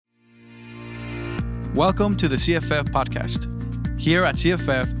Welcome to the CFF podcast. Here at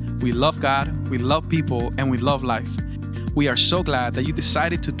CFF, we love God, we love people, and we love life. We are so glad that you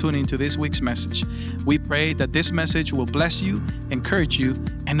decided to tune into this week's message. We pray that this message will bless you, encourage you,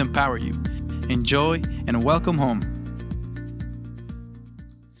 and empower you. Enjoy and welcome home.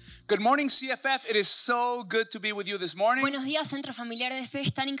 Good morning, CFF. It is so good to be with you this morning. Buenos días, Centro Familiar de Fe.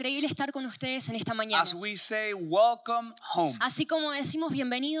 Es tan increíble estar con ustedes en esta mañana. As we say, welcome home. Así como decimos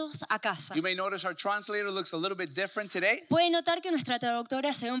bienvenidos a casa. You may notice our translator looks a little bit different today. Puede notar que nuestra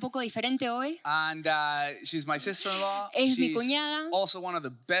traductora se ve un poco diferente hoy. And she's my sister-in-law. Es mi She's cuñada. also one of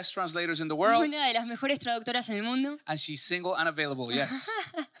the best translators in the Es world. una de las mejores traductoras en el mundo. And she's single and available, yes.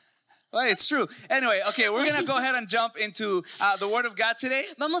 Well, it's true. Anyway, okay, we're going to go ahead and jump into the Word of God today.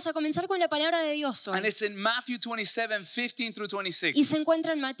 Vamos a comenzar con la palabra de Dios hoy. And it's in Matthew 27, 15 through 26. Y se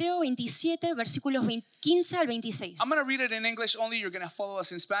encuentra en Mateo 27, versículos 15 al 26. I'm going to read it in English only. You're going to follow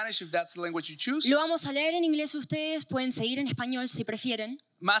us in Spanish if that's the language you choose. Lo vamos a leer en inglés ustedes, pueden seguir en español si prefieren.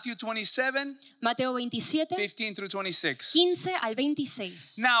 Matthew 27, Mateo 27, 15 through 26. 15 al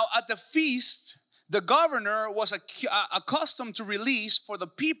 26. Now, at the feast, the governor was accustomed to release for the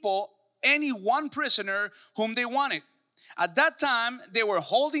people any one prisoner whom they wanted. At that time, they were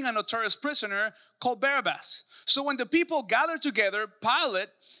holding a notorious prisoner called Barabbas. So when the people gathered together, Pilate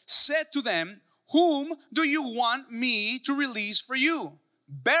said to them, "Whom do you want me to release for you?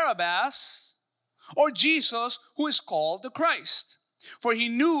 Barabbas or Jesus, who is called the Christ?" For he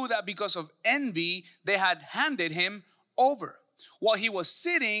knew that because of envy, they had handed him over. While he was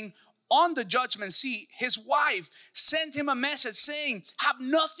sitting on the judgment seat, his wife sent him a message saying, "Have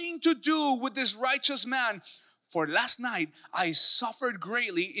nothing to do with this righteous man, for last night I suffered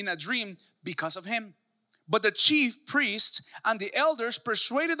greatly in a dream because of him." But the chief priests and the elders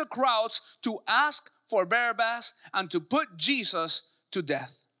persuaded the crowds to ask for Barabbas and to put Jesus to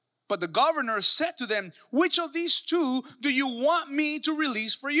death. But the governor said to them, "Which of these two do you want me to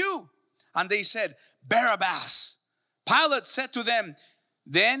release for you?" And they said, "Barabbas." Pilate said to them,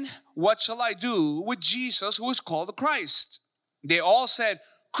 "Then what shall I do with Jesus, who is called the Christ?" They all said,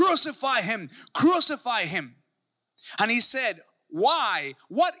 "Crucify him, crucify him." And he said, "Why?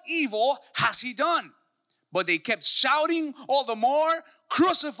 What evil has he done?" But they kept shouting all the more,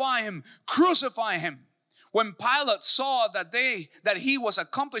 "Crucify him, crucify him." When Pilate saw that he was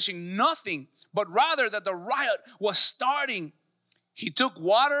accomplishing nothing, but rather that the riot was starting, he took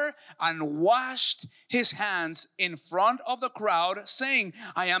water and washed his hands in front of the crowd, saying,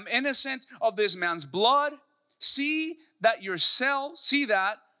 "I am innocent of this man's blood. See that yourselves.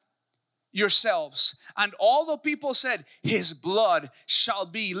 And all the people said, "His blood shall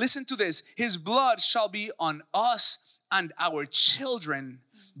be," listen to this, "his blood shall be on us and our children."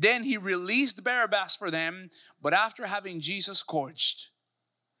 Then he released Barabbas for them, but after having Jesus scourged,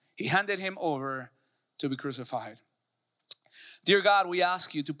 he handed him over to be crucified. Dear God, we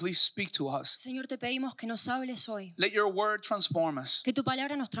ask you to please speak to us. Señor, te pedimos que nos hables hoy. Let your word transform us. Que tu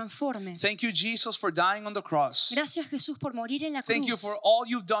palabra nos transforme. Thank you, Jesus, for dying on the cross. Gracias, Jesús, por morir en la cruz. Thank you for all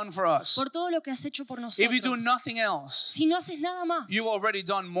you've done for us. Por todo lo que has hecho por If nosotros. you do nothing else, Si no haces nada más, you've already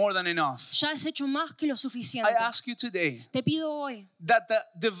done more than enough. ya has hecho más que lo suficiente. I ask you today Te pido hoy that the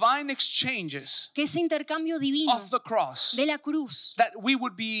divine exchanges que ese intercambio divino of the cross, de la cruz, that we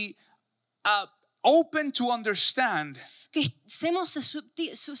would be open to understand. que seamos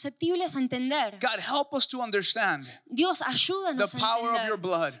susceptibles a entender. God, help us to understand Dios, ayúdanos the a power of your entender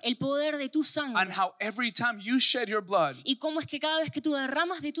blood el poder de tu sangre and how every time you shed your blood, y cómo es que cada vez que tú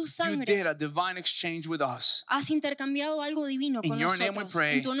derramas de tu you sangre did a divine exchange with us. has intercambiado algo divino con In your name we nosotros.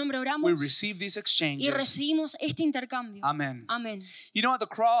 pray. En tu nombre We oramos receive these y exchanges. recibimos este intercambio. Amen. Amén. You know, at the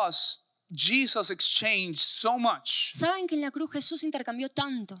cross, Jesus exchanged so much. Saben que en la cruz Jesús intercambió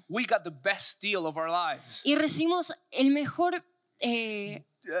tanto We got the best deal of our lives. y recibimos el mejor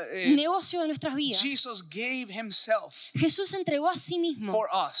negocio de nuestras vidas. Jesus gave himself Jesús entregó a sí mismo for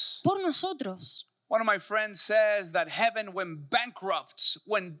us. por nosotros. One of my friends says that heaven went bankrupt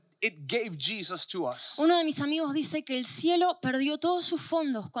when it gave Jesus to us. Uno de mis amigos dice que el cielo perdió todos sus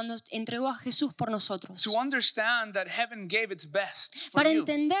fondos cuando entregó a Jesús por nosotros. To understand that heaven gave its best for Para you.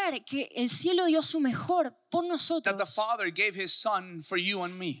 entender que el cielo dio su mejor por That the nosotros. Father gave his Son for you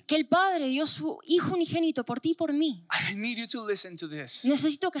and me. Que el Padre dio su Hijo unigénito por ti y por mí. I need you to listen to this.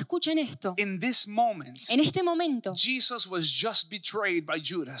 Necesito que escuchen esto. In this moment, En este momento, Jesus was just betrayed by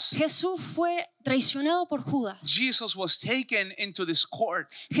Judas. Jesús fue traicionado por Judas. Jesus was taken into this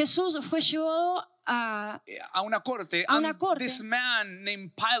court Jesús fue llevado a una corte, this man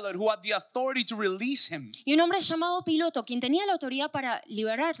named Pilate who had the authority to release him. y un hombre llamado Pilato, quien tenía la autoridad para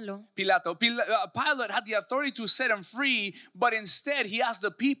liberarlo. Pilate had the authority to set him free, but instead he asked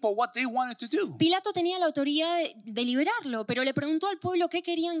the people what they wanted to do. Pilato tenía la autoridad de liberarlo, pero le preguntó al pueblo qué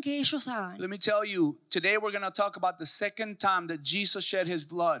querían que ellos hagan. Let me tell you, today we're going to talk about the second time that Jesus shed his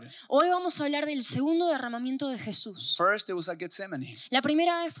blood. Hoy vamos a hablar del segundo derramamiento de Jesús. First, it was at Gethsemane, La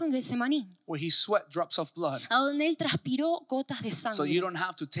primera vez fue en Getsemaní, where he sweat drops of blood. a donde él transpiró gotas de So you sangre, don't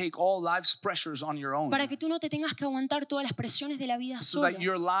have to take all life's pressures on your own. para que tú no te tengas que aguantar todas las presiones de la vida So solo, that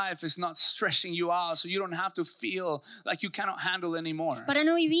your life is not stressing you out, so you don't have to feel like you cannot handle anymore. para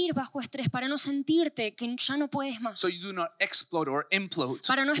no vivir bajo estrés, para no sentirte que ya no puedes más, So you do not explode or implode.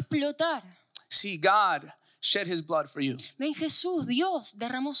 para no explotar. See, God shed his blood for you. Ven, Jesús, Dios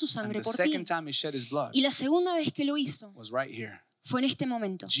derramó su And sangre the por ti. second time he shed his blood Y la segunda vez que lo hizo was right here. fue en este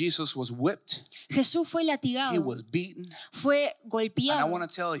momento. Jesus was whipped, Jesús fue he latigado, was beaten, fue and I golpeado. want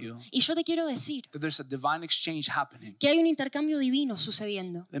to tell you Y yo te quiero decir that there's a divine exchange happening. que hay un intercambio divino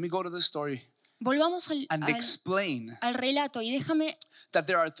sucediendo. Let me go to the story Volvamos and explain al relato y déjame that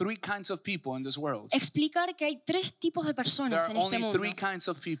there are three kinds of people in this world. explicar que hay tres tipos de There personas are en este only mundo. three kinds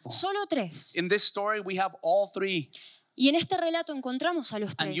of people. Solo tres. In this story, we have all three, Y en este relato encontramos a los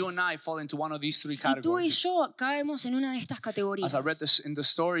and tres. you and I fall into one of these three Y tú y categories. yo caemos en una de estas categorías. As I read this in the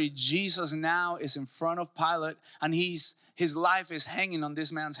story, Jesus now is in front of Pilate, and his life is hanging on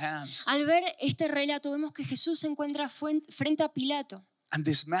this man's hands. Al ver este relato vemos que Jesús se encuentra frente a Pilato. And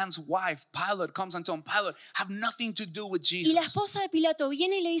this man's wife, Pilate, comes and tells him, Pilate, have nothing to do with Y la Jesus. esposa de Pilato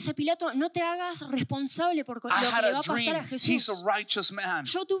viene y le dice a Pilato, no te hagas responsable por lo I que had le va a a pasar a dream. He's a Jesús. righteous man.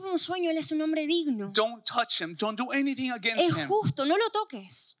 Yo tuve un sueño, él es un hombre digno. Don't touch him. Don't do anything against Es him. justo, no lo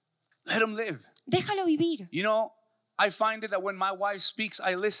toques. Let him live. Déjalo vivir. You know, I find it that when my wife speaks,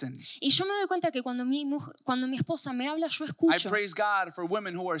 I listen. Y yo me doy cuenta que cuando mi esposa me habla, yo I escucho. praise God for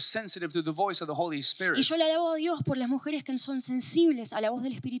women who are sensitive to the voice of the Holy Y Spirit. yo le alabo a Dios por las mujeres que son sensibles a la voz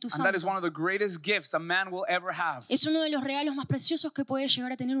del Espíritu And that is Santo. one of the greatest gifts a man will ever have. Es uno de los regalos más preciosos que puede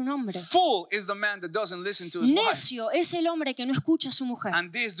llegar a tener un hombre. Fool is the man that doesn't listen to his wife. Necio es el hombre que no escucha a su mujer.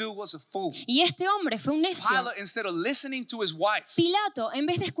 And this dude was a fool. Y este hombre fue un necio. Pilate, instead of listening to his wife, Pilato, en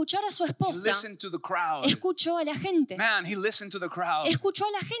vez de escuchar a su he esposa, listened to the crowd. escuchó a la gente. Man, he listened to the crowd. Escuchó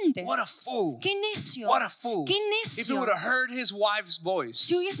a la gente. What a fool. ¡Qué necio! What a fool. ¡Qué If he necio! would have heard his wife's voice,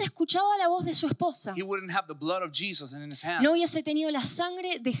 Si hubiese escuchado a la voz de su esposa, he wouldn't have the blood of Jesus in his hands. no hubiese tenido la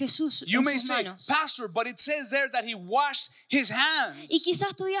sangre de Jesús You en may sus say, manos. Pastor, but it says there that he washed his Y hands.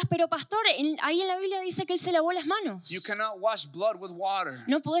 quizás tú digas, pero pastor, ahí en la Biblia dice que él se lavó las manos. You cannot wash blood with water.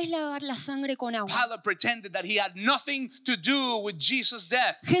 No podés lavar la sangre con agua. Pilate pretended that he had nothing to do with Jesus'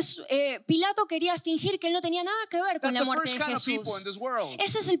 death. Pilato quería fingir que él no tenía nada que ver con That's la the muerte first de kind of people in Jesús. this world.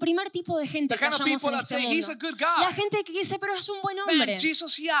 Ese es el primer tipo de gente The que kind of hallamos people en that este say he's a mundo. good guy. La gente que dice, pero es un buen Man, hombre.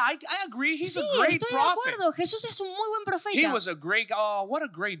 Jesus, yeah, I agree. He's Sí, a great estoy de prophet. acuerdo. Jesús es un muy buen He profeta. was a great, oh, what a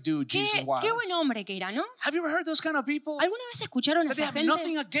great dude Jesus was. Qué buen hombre que era, ¿no? Have you ever heard those kind of people? ¿Alguna vez escucharon a That they esa have gente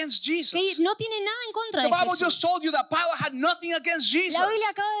nothing against que Jesus. no tiene nada en contra The de Bible Jesús? just told you that Pilate had nothing against Jesus. La Biblia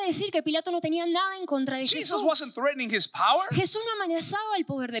acaba de decir que Pilato no tenía nada en contra de Jesus Jesús. wasn't threatening his power. Jesús no amenazaba el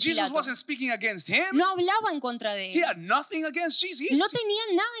poder de Jesus Pilato. wasn't speaking against him. No hablaba en contra de He él. had nothing against Jesus. No tenía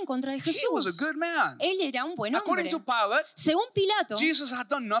nada en contra de He was a Jesús. good man. Él era un buen According hombre. to Pilate, Según Pilato, Jesus had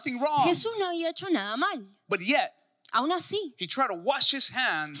done nothing wrong. Jesús no había hecho nada mal. But yet, Aún así, he tried to wash his se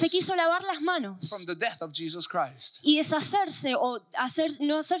hands quiso lavar las manos from the death of Jesus Christ. y deshacerse o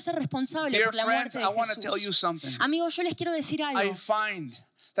no hacerse responsable Dear por la friends, muerte I de want to tell you Jesús. something. Amigos, yo les quiero decir algo. I find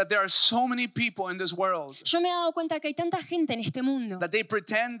that there are so many people in this world Yo me he dado cuenta que hay tanta gente en este mundo that they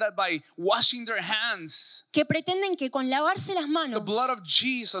pretend that by washing their hands, que pretenden que con lavarse las the manos blood of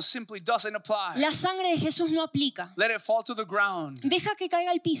Jesus simply doesn't apply. la sangre de Jesús no aplica. Let it fall to the ground Deja que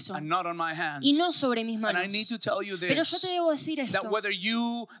caiga al piso and not on my hands. y no sobre mis And manos. I need to tell you Pero yo te this, debo decir that esto. whether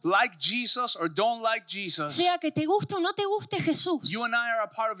you like Jesus or don't like Jesus, Sea que te guste o no te guste Jesús, you and I are a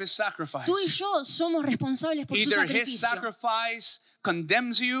part of his sacrifice. tú y yo somos responsables por su Either his sacrificio. sacrifice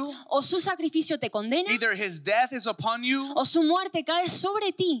condemns you, O su sacrificio te condena, either his death is upon you, o su muerte cae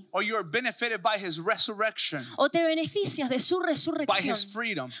sobre ti, or you are benefited by his resurrection, o te beneficias de su by resurrección, his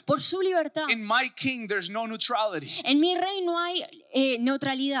freedom. por su libertad. In my King, there's no neutrality. En mi rey no hay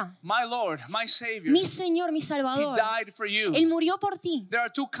neutralidad. My Lord, my Savior, Mi Señor, mi he Salvador, died for you. Él murió por ti. There are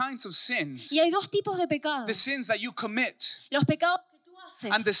two kinds of sins. Y hay dos tipos de The pecados. sins that you commit Los pecados que tú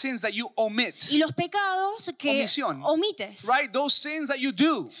haces and the sins that you omit. y los pecados que Omisión. omites. Right? Those sins that you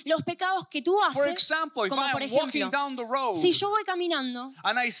do. Los pecados que tú For haces, example, if como por I'm walking ejemplo, down the road si yo voy caminando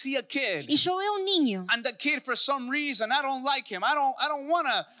and I see a kid y yo veo a un niño and the kid for some reason I don't like him. I don't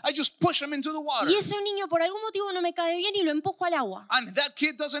wanna. I just push him into the water. y ese niño por algún motivo no me cae bien y lo empujo al agua. And that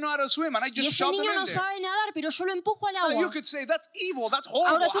kid doesn't know how to swim and I Y just ese shove him niño in no there. sabe nadar, pero yo lo empujo al Now, you agua. could say that's evil, that's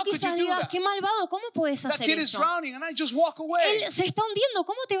horrible. Ahora tú How could quizás you do digas, that? qué malvado, ¿cómo puedes That hacer kid is eso? drowning and I just walk away. Él se está hundiendo,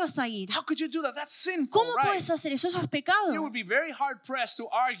 ¿cómo te vas a ir? How could you do that? That's sinful, ¿Cómo right? puedes hacer eso? Eso es You pecado. would be very hard pressed to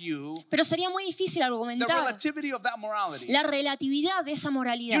argue Pero sería muy difícil the argumentar relativity of that morality. la relatividad de esa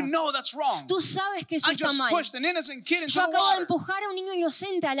moralidad. You know that's wrong. Tú sabes que eso I está just mal. pushed an innocent kid into Yo the acabo de water. empujar a un niño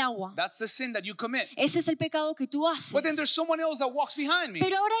inocente al agua. That's the sin that you commit. Ese es el pecado que tú haces. But then there's someone else that walks behind me.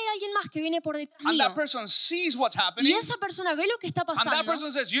 Pero ahora hay alguien más que viene por detrás And mío. that person sees what's Y happening. esa persona ve lo que está And that pasando.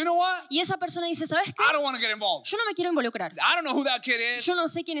 person says, you know what? Y esa persona dice, ¿sabes qué? I don't want to get involved. Yo no me quiero involucrar. I don't know who that kid is. Yo no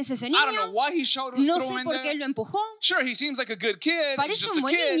sé quién es ese I don't know niño. why he showed No threw sé him in por qué there. él lo empujó. Sure, he seems like a good kid. He's Parece just un a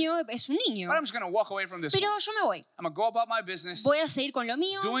buen kid. niño, es un niño. But I'm just going to walk away from this Pero one. yo me voy. I'm going to go about my business, Voy a seguir con lo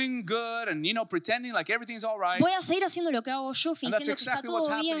mío. doing good and, pretending like everything's all right. Voy a seguir haciendo lo que hago yo, fingiendo que está exactly what's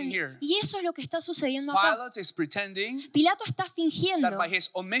todo happening bien. here. Y eso es lo que está sucediendo acá. Pilate is pretending Pilato está fingiendo that by his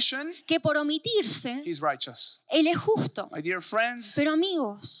omission, que por omitirse, he's righteous. él es justo. My dear friends, Pero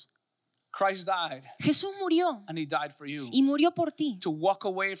amigos, Christ died, Jesús murió and he died for you. y murió por ti. To walk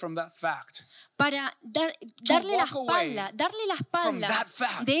away from that fact Para darle la walk away espalda, darle la from espalda that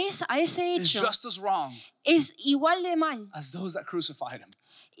fact a ese is hecho just as wrong es igual de mal. as those that crucified him.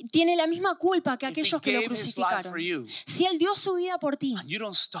 Tiene la misma culpa que If he aquellos que lo gave his life crucificaron. for you, Si él dio su vida por ti and you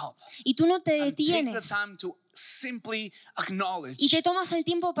don't stop y tú no te and take the detienes time to simply y acknowledge te tomas el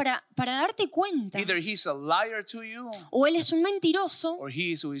tiempo para darte cuenta, either he's a liar to you o él es un mentiroso or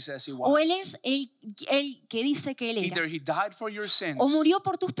he is who he says he o él was. es el que dice que él Either era, he died for your sins o murió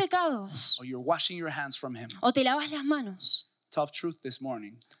por tus pecados, or you're washing your hands from him. o te lavas las manos. Tough truth this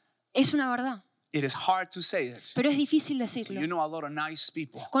morning. Es una verdad, It is hard to say it. pero es difícil But decirlo. you know a lot of nice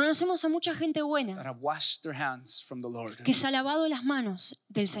people Conocemos a mucha gente buena that have washed their hands from the Lord. que se ha lavado las manos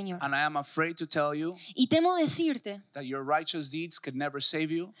del Señor. And I am afraid to tell you Y temo decirte that your righteous deeds could never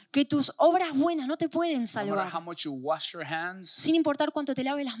save you. que tus obras buenas no te pueden No matter how salvar. much you wash your hands, Sin importar cuánto te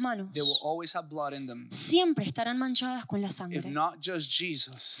laves las manos, they will always have blood in them. siempre estarán manchadas con la If sangre. not just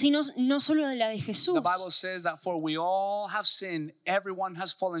Jesus. Sino no solo de la de Jesús. The Bible says that for we all have sinned, everyone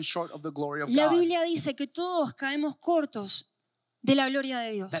has fallen short of the glory of La God. Biblia dice que todos caemos cortos de la gloria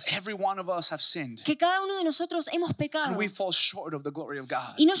de Dios. That every one of us have sinned. Que cada uno de nosotros hemos pecado And we fall short of the glory of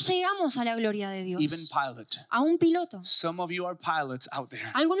God. y no llegamos a la gloria de Even Dios. Pilate. A un piloto. Some of you are pilots out there.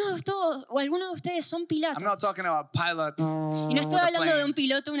 Algunos de ustedes son I'm pilotos. not talking about pilot. Y no estoy hablando de un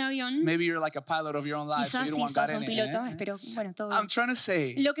piloto, un avión. Maybe you're like a pilot of your own life, so you Quizás don't sí want sos God un in piloto, it. pero bueno, todo I'm bien. trying to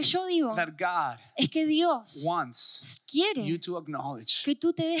say Lo que yo digo that God es que Dios wants quiere you to acknowledge que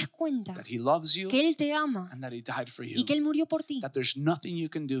tú te des cuenta that He loves you que Él te ama and that He died for y you. que Él murió por ti. That there's nothing you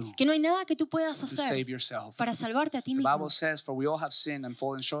can do Que no hay nada que tú puedas to hacer save yourself. para salvarte a ti The mismo. Bible says, for we all have sinned and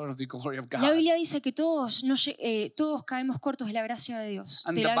fallen short of the glory of La God. Biblia dice que todos caemos cortos de la gracia de Dios,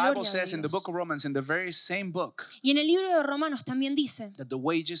 And de the la Bible gloria de says in the Dios. book of Romans, in the very same book, Y en el libro de Romanos también dice that the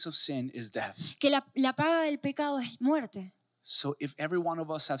wages of sin is death. que la paga del pecado es muerte. So if every one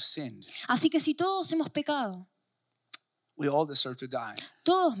of us have sinned, Así que si todos hemos pecado, we all deserve to die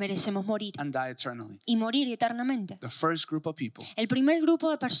todos merecemos morir and die eternally. y morir eternamente. The first group of people El primer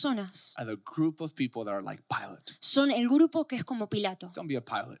grupo de personas are the group of people that are like Pilate. son el grupo que es como Pilato. Don't be a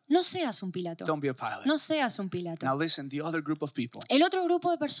Pilate. No seas un Pilato. Don't be a Pilate. No seas un Pilato. Now listen, the other group of people El otro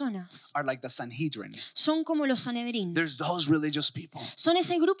grupo de personas are like the Sanhedrin. son como los Sanedrín. There's those religious people Son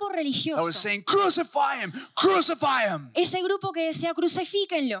ese grupo that were religioso. saying, crucify him, crucify him. Ese grupo que decía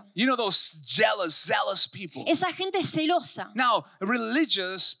crucifíquenlo. You know those zealous people. Esa gente celosa. Now, religious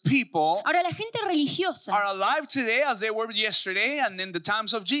people Ahora la gente religiosa are alive today as they were yesterday and in the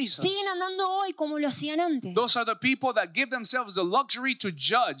times of Jesus. siguen andando hoy como lo hacían antes. Those are the people that give themselves the luxury to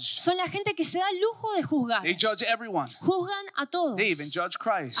judge. Son la gente que se da el lujo de juzgar. They judge everyone. Juzgan a todos. They even judge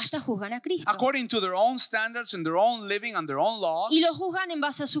Christ. Hasta juzgan a Cristo. According to their own standards and their own living and their own laws. Y lo juzgan en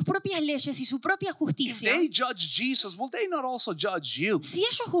base a sus propias leyes y su propia If justicia. they judge Jesus, will they not also judge you? Si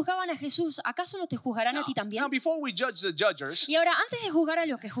ellos juzgaban a Jesús, ¿acaso no te juzgarán a ti también? Now, before we judge the judgers, Y ahora, antes de juzgar a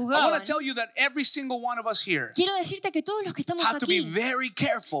los que I want juzgaban. to tell you that every single one of us here Quiero decirte que todos los que estamos have to be aquí very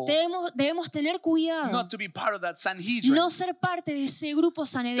careful debemos tener cuidado, not to be part of that Sanhedrin. no ser parte de ese grupo The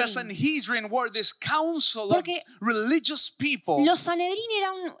Sanedrín. Sanhedrin were this council of Porque religious people. Los Sanedrín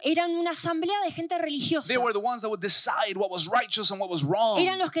eran una asamblea de gente religiosa. They were the ones that would decide what was righteous and what was wrong.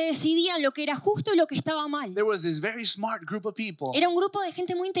 Eran los que decidían lo que era justo y lo que estaba mal. There was this very smart group of people Era un grupo de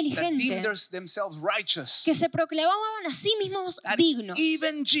gente muy that deemed inteligente themselves righteous. que se proclamaban a sí mismos And dignos,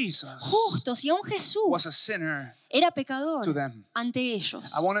 even Jesus justos, y aún Jesús was a sinner era pecador to them. ante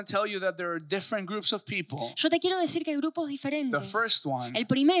ellos. I want to tell you that there are different groups of people. Yo te quiero decir que hay grupos The diferentes. first one El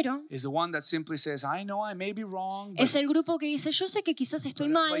primero is the one that simply says, I know I may be wrong, but, es el grupo que dice, yo sé que quizás estoy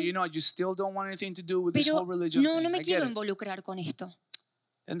but mal, you know, you still don't want anything to do with this pero whole religion no thing. me I get quiero it. involucrar con esto.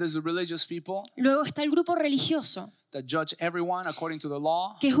 And there's the religious people Luego está el grupo religioso, that judge everyone according to the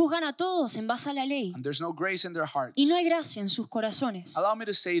law, que juzgan a todos en base a la ley and there's no grace in their hearts. y no hay gracia en sus corazones. Allow me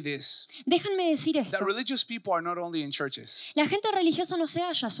to say this, Déjenme decir esto. that religious people are not only in churches. La gente religiosa no se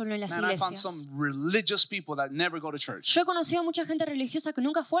halla solo en las Man, I found iglesias. some religious people that never go to church. Yo he conocido a mucha gente religiosa que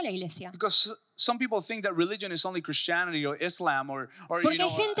nunca fue a la iglesia. Because some people think that religion is only Christianity or Islam or Porque you know,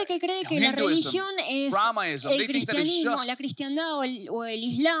 hay gente que cree que la Hinduism, religión es Brahmaism. el They think that it's cristianismo, just, la cristiandad o el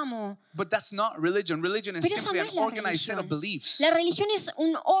islam. but that's not religion. Religion is Pero esa simply no an es la organized set of religión. beliefs. La religión es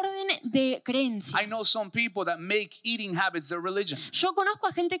un orden de creencias. I know some people that make eating habits their religion. Yo conozco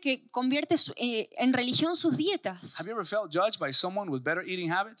a gente que convierte en religión sus dietas. Have you ever felt judged by someone with better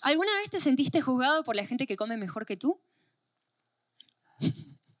eating habits? ¿Alguna vez te sentiste juzgado por la gente que come mejor que tú?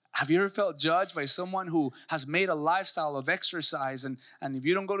 Have you ever felt judged by someone who has made a lifestyle of exercise and if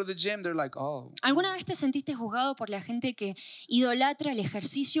you don't go to the gym, they're like, oh. ¿Alguna vez te sentiste juzgado por la gente que idolatra el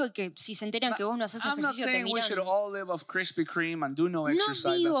ejercicio y que si se enteran que vos no haces I'm not ejercicio te saying we miran? should all live off Krispy Kreme and do no No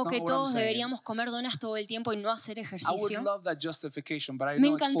exercise. digo That's not que what I'm todos saying. deberíamos comer donas todo el tiempo y no hacer I would ejercicio. love that justification, but I Me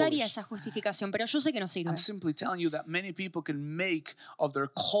know it's encantaría foolish. esa justificación, pero yo sé que no sirve. I'm simply telling you that many people can make of their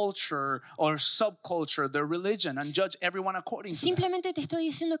culture or subculture their religion and judge everyone according to that. Simplemente te estoy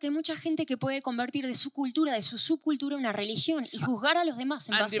diciendo que hay mucha gente que puede convertir de su cultura, de su subcultura, una religión y juzgar a los demás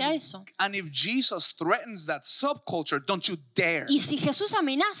en base a eso. And if Jesus threatens that subculture, don't you dare. Y si Jesús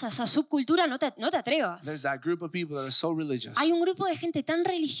amenaza esa subcultura, no te There's atrevas. that group of people that are so religious. Hay un grupo de gente tan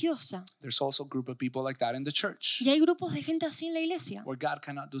religiosa There's also a group of people like that in the church y hay grupos de gente así en la iglesia. where God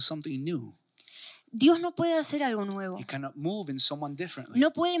cannot do something new. Dios no puede hacer algo nuevo. He cannot move in someone differently.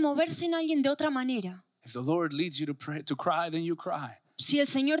 No puede moverse en alguien de otra manera. If the Lord leads you to pray, to cry, then you cry. Si el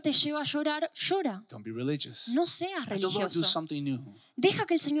Señor te lleva a llorar, llora. Don't be religious. No seas Let the Lord do religioso. something new. Deja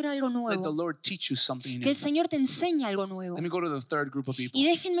que el Señor haga algo Let the nuevo. Lord teach you something Que new. el Señor te enseñe algo nuevo. Let me go to the third group of people. Y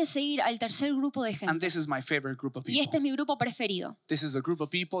déjenme seguir al tercer grupo de And gente. this is my favorite group of Y este people. es mi grupo preferido. This is a group of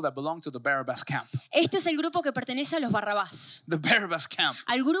people that belong to the Barabbas camp. Este es el grupo que pertenece a los Barrabás. The Barabbas camp.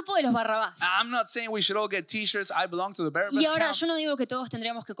 Al grupo de los Barrabás. I'm not saying we should all get t-shirts. I belong to the Barabbas Y ahora camp. yo no digo que todos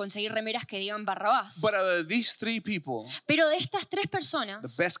tendríamos que conseguir remeras que digan Barrabás. But these three people, Pero de estas tres the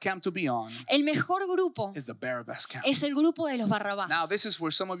personas, best camp to be on el mejor grupo is the Barabbas camp. es el grupo de los Barrabás. Now, this is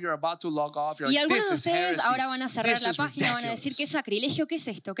where some of you are about to log off. You're Y like, algunos this de is ustedes heresy. ahora van a cerrar This la is página, van a decir qué ridiculous. sacrilegio, qué es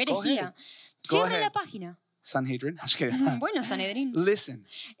esto, qué Go herejía. ahead. Cierren ahead. la página. Sanhedrin. I'm just kidding. Bueno, Sanedrín, Listen,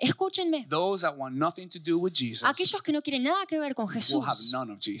 escúchenme. those that want nothing to do with Jesus Aquellos que no quieren nada que ver con will have Jesús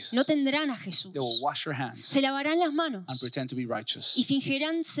none of Jesus. no tendrán a Jesús. They will wash their hands Se lavarán las and manos pretend to be righteous. y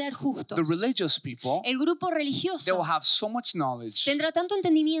fingirán ser justos. The religious people, El grupo they will religioso have so much knowledge. tendrá tanto Their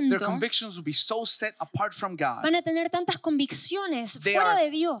entendimiento, convictions will be so set apart from God. van a tener tantas convicciones They fuera are de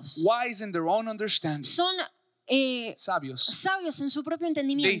Dios. wise in their own understanding. Son Sabios. sabios en su propio They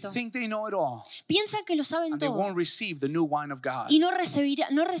entendimiento. think they know it all. Piensan que lo saben And they todo won't receive the new wine of God. y no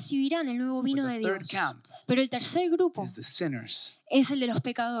recibirán el nuevo vino But de the third Dios. camp Pero el tercer grupo is the sinners es el de los who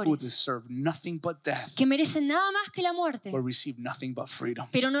pecadores, deserve nothing but death, que merecen nada más que la muerte, but receive nothing but freedom.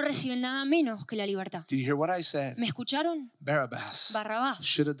 pero no reciben nada menos que la libertad. Did you hear what I said? ¿Me escucharon? Barabbas Barrabás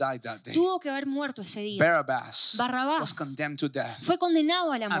should have died that day. tuvo que haber muerto ese día. Barabbas Barrabás was condemned to death, Fue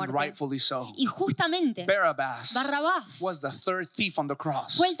condenado a la and muerte. rightfully so. Y justamente Barrabas Barrabás was the third thief on the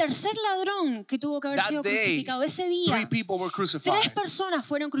cross. fue el tercer ladrón que tuvo que haber That sido day, crucificado. Ese 3 día, people were 3 crucified. personas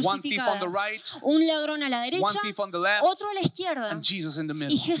fueron One thief on crucificadas. the right, Un ladrón a la derecha, one thief on the left, otro a la izquierda and Jesus in the y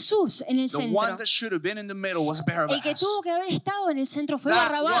middle. Jesús en el The centro. one that should have been in the middle was El que Barabbas. tuvo que haber estado en el centro fue That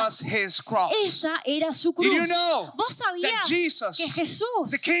Barrabás. was his cross. Esa era su Did you cruz. know ¿Vos that sabías Jesus, que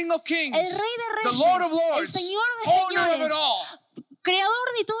Jesús, the King of Kings, el Rey de the Reyes, Lord of el Lords, Señor de owner of it Señores, all, creador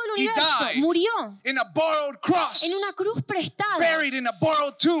de todo el He universo, died murió in a borrowed cross, en una cruz prestada, buried in a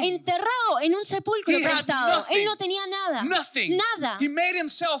borrowed tomb. enterrado en un sepulcro He had prestado. nothing. Él no tenía nada. Nothing. Nada. He made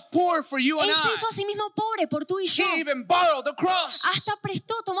himself poor for you and Él se hizo I. a sí mismo pobre por tú y yo. He even borrowed the cross. Hasta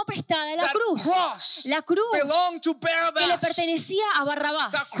tomó prestada la That cruz. cross La cruz belonged to que le Barabbas. pertenecía a That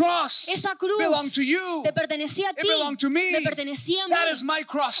Barrabás. cross Esa cruz belonged to you. te pertenecía a It ti. belonged to me. Me pertenecía a mí. That is my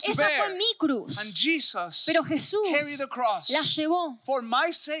cross to Esa fue bear. mi cruz. And Jesus Pero Jesús carried the cross la llevó for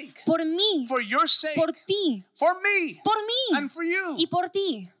my sake, por mí, for your sake, por ti, for me, por mí and for you. y por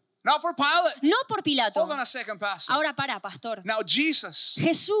ti. Not for Pilate. No por Pilato. Hold on a second, Pastor. Ahora para, pastor. Now Jesus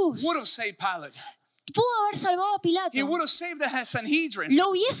Jesús would have saved Pilate. pudo haber salvado a Pilato. He would have saved the Sanhedrin.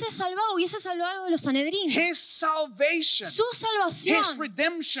 Lo hubiese salvado de los Sanedrín. His salvation, Su salvación, His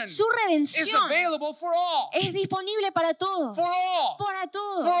redemption su is redención available for all. es disponible para todos. For all. Para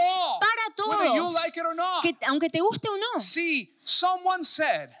todos. For all. Para Whether you todos. like it or not. Que, aunque te guste o no. See, someone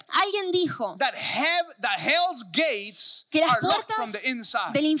said Alguien dijo that hell's gates que las are locked from puertas the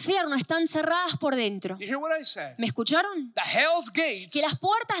inside. del infierno están cerradas por dentro. You hear what I said? ¿Me escucharon? The hell's gates Que las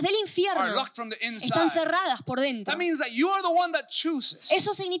puertas del are infierno locked from the están inside. cerradas por dentro. That means that you are the one that chooses.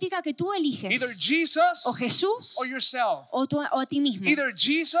 Eso significa que tú Either eliges Jesus o Jesús or yourself. o a ti mismo. Either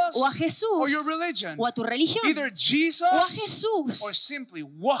Jesus O a Jesús or your religion. o a tu religión. Either O a Jesus Jesús or simply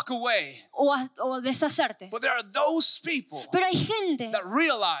walk away. o deshacerte. But there are those people Pero hay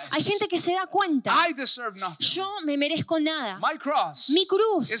gente que se da cuenta. I deserve nothing. Yo me merezco nada. My cross Mi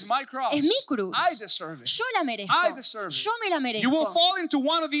cruz is my cross. es mi cruz. I deserve it. Yo la merezco. I deserve it. Yo me la You will merezco. fall into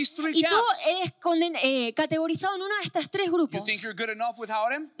one of these three Y tú camps. eres categorizado en uno de estos tres You grupos. think you're good enough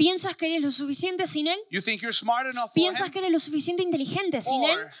without him? ¿Piensas que eres lo suficiente sin él? You think you're smart enough for ¿Piensas him? que eres lo suficiente inteligente sin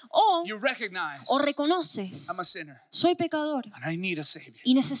él? Or you recognize O reconoces, I'm a sinner soy pecador and I need a savior.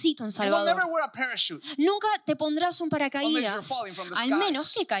 y necesito un You will never salvador. wear a parachute. Nunca te pondrás un Unless you're paracaídas, falling from the al skies.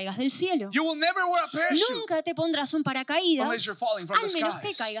 menos que caigas del cielo. You will never wear a parachute. Nunca te pondrás un paracaídas, Unless you're falling from al the menos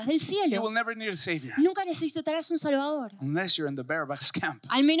que skies. caigas del You cielo. will never need a savior. Nunca necesitarás un salvador, Unless you're in the Barabbas camp.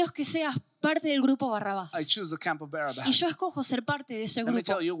 al menos que seas parte del grupo I Barrabás. choose the camp of Y Barabbas. yo escojo ser parte de ese Let me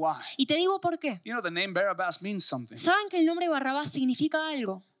grupo. tell you why. Y te digo por qué. You know, the name Barabbas means something. ¿Saben que el nombre Barrabás significa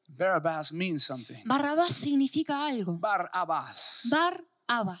algo? Barabbas means something. Barrabás significa algo. Barabbas.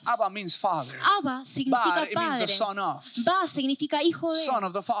 Abba Abba means father. Abba significa Bar, it means the padre. son of. Ba significa hijo Son de.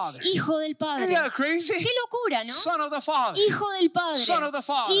 of the father. Hijo del padre. Isn't that crazy? Qué locura, ¿no? Son of the father. Hijo del padre. Son of the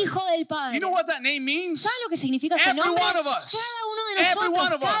father. Hijo del padre. You know what that name means? ¿Saben lo que significa ese Every nombre? one of us. Cada uno de Every nosotros,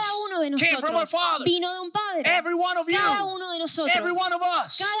 one of cada us uno de came from our nosotros father. vino de un padre. Every one of you. Cada uno de nosotros. Every one of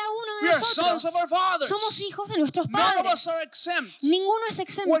us. Cada uno de We are sons of our nosotros. fathers. Somos hijos de nuestros None of us padres. are exempt. Ninguno es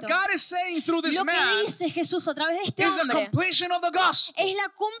exento. What God is saying through this Lo que man dice Jesús a través de este is a hombre completion of the gospel. es la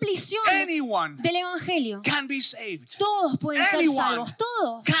cumplición Anyone del evangelio. can be saved. Todos pueden ser Anyone salvos.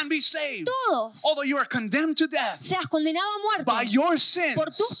 Todos. can be saved. Todos. Although you are condemned to death Seas condenado a muerte by your sins, por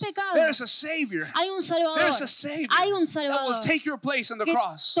tus pecados. there is a Savior. Hay un Salvador. There's a Savior Hay un that will Salvador take your place on the que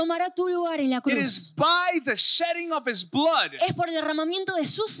cross. tomará tu lugar en la It cruz. is by the shedding of His blood Es por el derramamiento de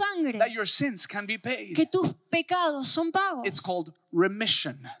su sangre that your sins can be paid. que tus pecados son pagos. It's called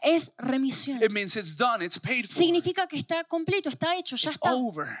remission. Es remisión. It means it's done, it's paid for. Significa que está completo, está hecho, ya está.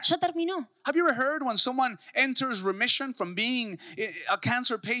 Over. Ya terminó. Have you ever heard when someone enters remission from being a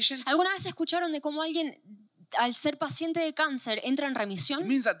cancer patient? ¿Alguna vez escucharon de cómo alguien al ser paciente de cáncer entra en It remisión?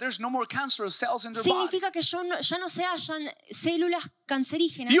 means that there's no more cancerous cells in their body. Significa que ya no se hallan células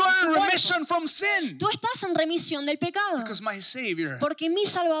cancerígenas You en are su in cuerpo. remission from sin Tú estás en remisión del pecado. because my Savior Porque mi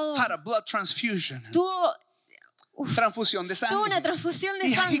Salvador had a blood transfusion. tuvo Transfusión de Tuvo una sangre. transfusión de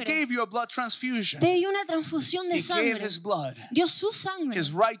He sangre. gave you a blood transfusion. Te dio una transfusión de He gave sangre. His blood, Dio su sangre.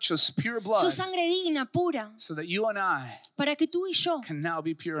 His righteous, pure Su blood, sangre digna, pura. so that you and I Para que tú y yo can now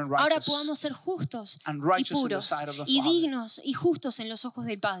be pure and ahora righteous. podamos ser justos And y righteous in the puros sight of the y Father. dignos y justos en los ojos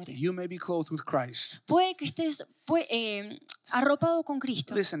del Padre. You may be clothed with Christ. Puede que estés arropado con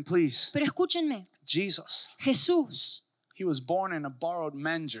Cristo. Listen, please. Pero escúchenme. Jesus, Jesús, He was born in a borrowed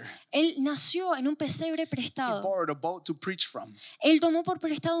manger. Él nació en un pesebre He prestado. borrowed a boat to preach from. Él tomó por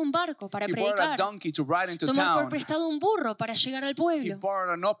prestado un barco para He borrowed a predicar. donkey to ride into Tomó por town. prestado un burro para llegar al He pueblo.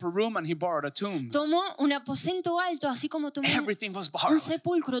 borrowed an upper room and he borrowed a tomb. Tomó un aposento alto, así como tomó Everything was un borrowed.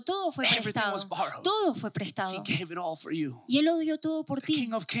 sepulcro. Todo fue Everything prestado. was borrowed. Todo fue He prestado. gave it all for you. Y Él lo dio todo por The ti.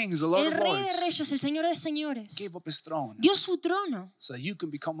 King of Kings, the Lord El of Rey de Lords, Reyes, el Señor de Señores, gave up His throne dio su trono so that you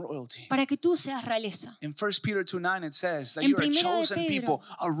can become royalty. para que tú seas realeza. In 1 Peter 2:9 it says says that En you are a Primera de chosen Pedro,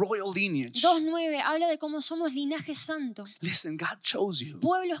 people, a royal lineage. 2:9 habla de cómo somos linaje santo, Listen, God chose you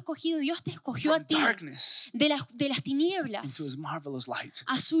pueblo escogido. Dios te escogió from a ti darkness de las into His tinieblas marvelous light.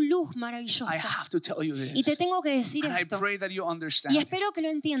 a su luz I maravillosa. have to tell you Y te this, tengo que decir and I esto, pray that you y understand espero que lo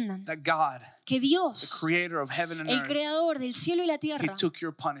entiendan, that God, que the Dios, creator of heaven and el earth, creador del cielo y la He tierra, took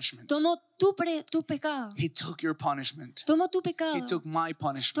your punishment. tomó tu pecado, He took your punishment. tomó tu He pecado, took my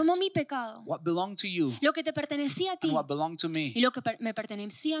punishment. tomó mi pecado, What belonged to you lo que te pertenecía a ti and what belonged to me, y lo que me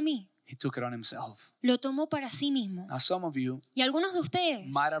pertenecía a mí, He took it on Himself. lo tomó para sí mismo. Now, some of you Y algunos de ustedes,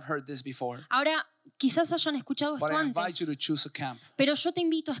 might have heard this before, ahora quizás hayan escuchado but esto I invite you to antes, choose a camp pero yo te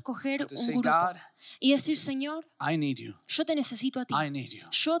invito a escoger to un say, grupo God, y decir, Señor, I need you. yo te necesito a ti, I need you.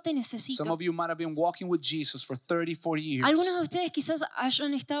 yo te Some necesito. of you might have been walking with Jesus for 30, 40 years. Algunos de ustedes quizás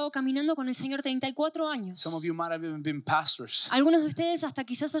hayan estado caminando con el Señor 34 años. Some of you might have even been pastors. Algunos de ustedes hasta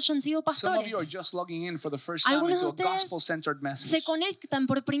quizás hayan sido Some of you are pastores. just logging in for the first time Algunos de into a ustedes gospel-centered se message. conectan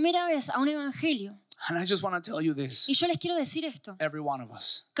por primera vez a un evangelio. And I just want to tell you this. Y yo les quiero decir esto. Every one of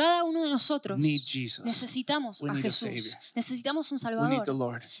us Cada uno de nosotros need Jesus. necesitamos We a need a Jesús. Savior. Necesitamos un We need the Salvador.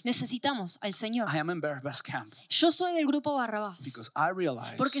 Lord. Necesitamos al Señor. I am in Barabbas camp Yo soy del grupo Barrabás because I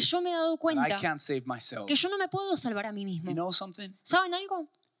realize porque yo me he dado that I cuenta can't save myself. que yo no me puedo salvar a mí mismo. You know something? ¿Saben algo?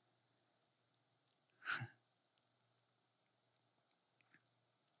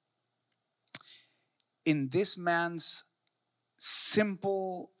 In this man's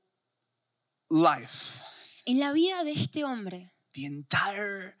simple life, En la vida de este hombre, the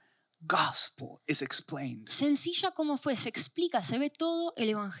entire gospel is explained. sencilla como fue, se explica, se ve todo el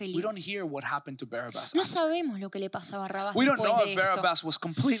We evangelio. don't hear what happened to Barabbas. No sabemos lo que le pasa a Barrabás We don't después know de if esto. Barabbas was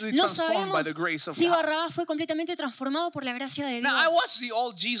completely No transformed by sabemos the grace of si God. Barrabás fue completamente transformado por la gracia de Dios. Now, I watch the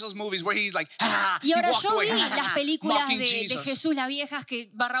old Jesus movies where he's like, Y he ahora walked yo away, vi las películas mocking de Jesus. Jesús, las viejas, que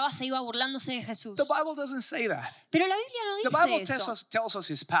Barrabás se iba burlándose de Jesús. The Bible doesn't say that. Pero la Biblia The no Bible dice eso. tells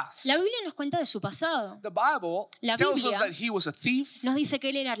us his past. La Biblia nos cuenta de su pasado. The Bible La tells us Biblia that he was a thief, Nos dice que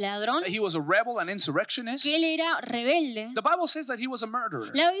él era ladrón, that he was a rebel and insurrectionist. que él era rebelde. The Bible says that he was a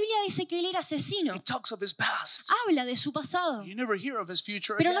murderer. La Biblia dice que él era asesino. It talks of his past. Habla de su pasado, You never hear of his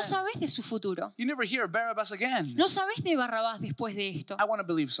future pero again. no sabes de su futuro. You never hear of Barabbas again. No sabes de Barrabás después de esto. I want to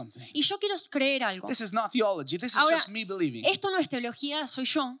believe something. Y yo quiero creer algo. This is not theology. This is Ahora, just me believing. esto no es teología, soy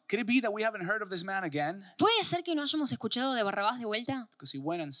yo. Could it be that we haven't heard of this man again ¿Puede ser que no hayamos escuchado de Barrabás de vuelta? because he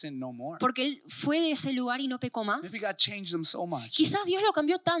went and sinned no more? Porque él fue de ese lugar y no pecó más. Maybe God changed him so much. Quizás Dios lo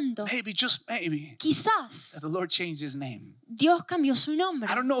cambió tanto. Maybe, just maybe, Quizás that the Lord changed his name. Dios cambió su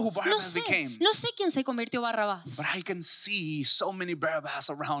nombre. I don't know who No Barabbas sé, became, no sé quién se convirtió Barrabás. but I can see so many Barabbas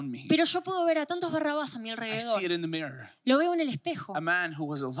around me. Pero yo puedo ver a tantos Barrabás a mi I see alrededor. it in the mirror. Lo veo en el espejo. A man who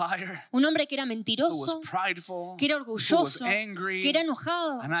was a liar, Un hombre que era who was mentiroso, prideful, que era who was orgulloso, angry. que era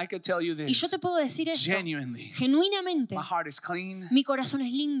enojado. And I can tell you Y yo this, te puedo decir esto, genuinely, genuinamente, my heart is clean. mi corazón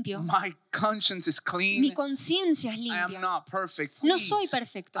es limpio, My conscience is mi clean. conciencia es I am limpia. not perfect. No Please. soy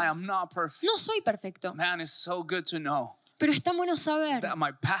perfecto. I am not perfect. No soy perfecto, Man, it's so good to know pero es tan bueno saber that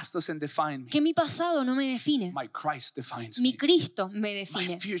my past doesn't define me. que mi pasado no me define. My Christ defines Mi me. Cristo me My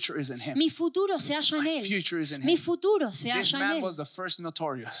define. future is in Him. Mi futuro se halla en My Él. future is in Mi Him. futuro se This halla en man Él. was the first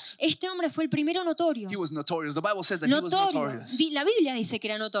notorious. Este hombre fue el primero notorio. He was notorious. The Bible says that he was Notorio. notorious. La Biblia dice que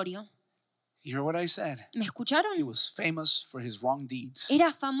era notorio. You hear what I said? ¿Me He escucharon? was famous for his wrong deeds.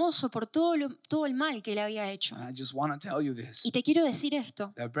 Era famoso por todo el mal que él había hecho. And I just want to tell you this, Y te quiero decir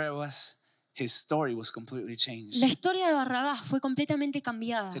esto. that Barabbas, his story was completely changed. La historia de Barrabás fue completamente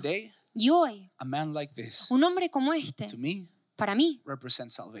cambiada. Today, Y hoy, a man like this, un hombre como este, to me, para mí,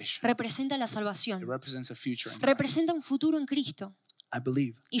 represents salvation. representa la It salvación. represents a future in Christ. Representa un futuro en Cristo. I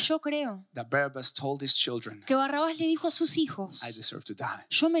believe Y yo creo that Barabbas told his children, que Barrabás le dijo a sus hijos, I deserve to die,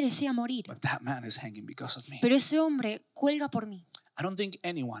 yo merecía morir, but that man is hanging because of me. pero ese hombre cuelga por mí. I don't think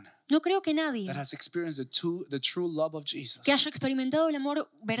anyone No creo que nadie that has experienced the true love of Jesus que haya experimentado el amor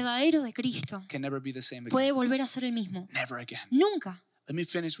verdadero de Cristo can never be the same again. puede volver a ser el mismo. Never again. Nunca. Let me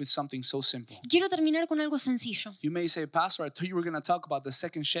finish with something so simple. Quiero terminar con algo sencillo. You may say, Pastor, I thought you were going to talk about the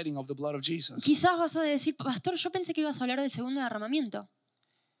second shedding of the blood of Jesus. Quizás vas a decir, pastor, yo pensé que ibas a hablar del segundo derramamiento.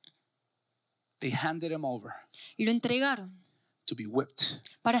 They handed him over Lo entregaron to be whipped.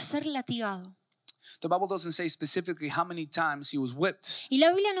 para ser latigado. The Bible doesn't say specifically how many times he was whipped. Y la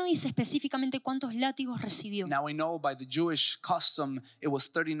Biblia no dice específicamente cuántos látigos recibió. Now we know by the Jewish custom it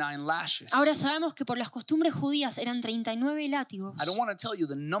was 39 lashes. Ahora sabemos que por las costumbres judías eran 39 látigos. I don't want to tell you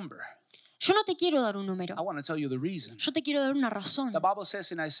the number, Yo no te quiero dar un número. I want to tell you the reason. Yo te quiero dar una razón. The Bible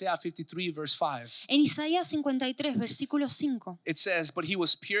says in Isaiah 53 verse 5, En Isaías 53, versículo 5, it says, "But he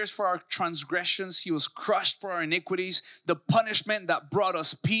was pierced for our transgressions, he was crushed for our iniquities. The punishment that brought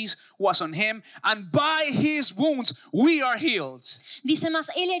us peace was on him, and by his wounds we are healed." dice más,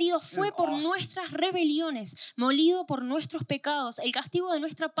 él herido fue por awesome. nuestras rebeliones, molido por nuestros pecados, el castigo de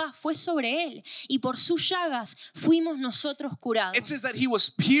nuestra paz fue sobre él, y por sus llagas fuimos nosotros curados. It says that he was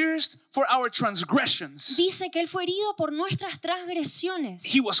pierced for our transgressions. Dice que él fue herido por nuestras transgresiones,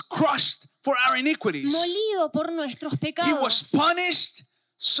 He was crushed for our iniquities. molido por nuestros He was pecados, punished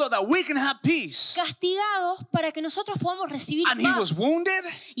so that we can have peace. castigados para que nosotros podamos recibir And he was paz, wounded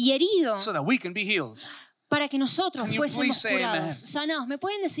y herido so that we can be healed. para que nosotros Can you fuésemos please say curados, amen? sanados. ¿Me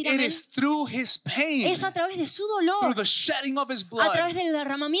pueden decir It amén? is through his pain, Es a través de su through dolor, the shedding of his a blood, través del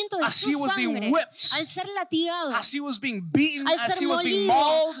derramamiento de as he su was being sangre, whipped, al ser latigado, as he was being beaten, al as ser he was being molido,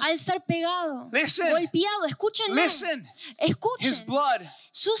 mauled. al ser pegado, Listen. golpeado. Escúchenme, Listen, his escuchen. blood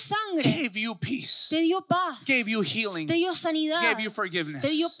Su sangre gave you peace, te dio paz, gave you healing, te dio sanidad, gave you forgiveness. te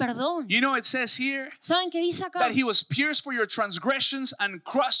dio perdón. You know, it says here ¿Saben qué dice acá? that he was pierced for your transgressions and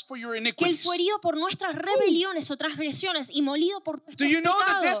crushed for your Que él iniquities. fue herido por nuestras rebeliones o transgresiones y molido por Do nuestros you know the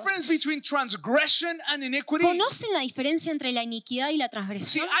pecados. difference between transgression and iniquity? ¿Conocen la diferencia entre la iniquidad y la See,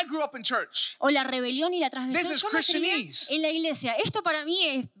 transgresión? I grew up in church. O la rebelión y la transgresión. This is Yo me crié Christianese. en la iglesia. Esto para mí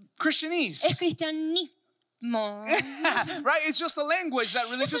es Christianese. cristianismo. Right? It's just a language that Es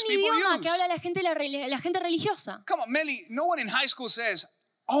religious un people idioma use. que habla la gente religiosa. Come on, Melly, no one in high school says,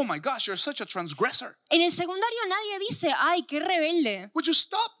 "Oh my gosh, you're such a transgressor." En el secundario nadie dice, ay, qué rebelde. Would you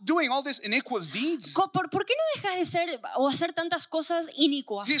stop doing all these iniquitous deeds? ¿Por qué no dejas de ser o hacer tantas cosas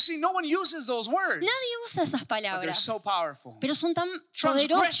inicuas? You see, no one uses those words, Nadie usa esas but they're palabras, so powerful. pero son tan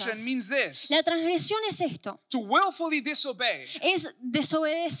Transgression poderosas. means this: La transgresión es esto, to willfully disobey, es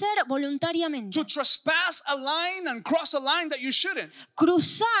desobedecer voluntariamente, to trespass a line and cross a line that you shouldn't.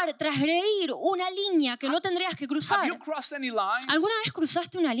 cruzar, transgredir una línea que no tendrías que cruzar. Have you crossed any lines ¿Alguna vez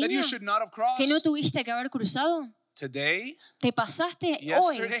cruzaste una that you línea should not have crossed? que no tuviste que haber cruzado? Today, ¿Te pasaste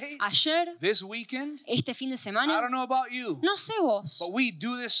Yesterday, hoy, ayer, this weekend, este fin de I semana? don't know about you, No sé vos, but we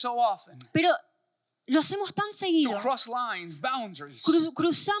do this so often. pero lo hacemos tan To seguido. cross lines, boundaries.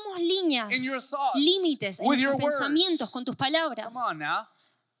 Cruzamos líneas, In your thoughts, límites en with nuestros your words. pensamientos, con tus palabras. Come on now.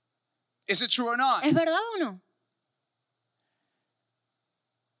 Is it true or not? ¿Es verdad o no?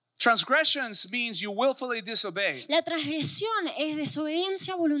 Transgressions means you willfully disobey. La transgresión es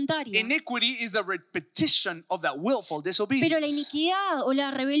desobediencia voluntaria. Iniquity is the repetition of that willful Pero la disobedience. iniquidad o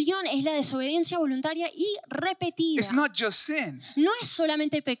la rebelión es la desobediencia voluntaria y repetida. It's not just sin. No es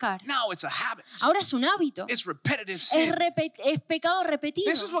solamente pecar. Now it's a habit. Ahora es un hábito. It's repetitive Es, sin. es pecado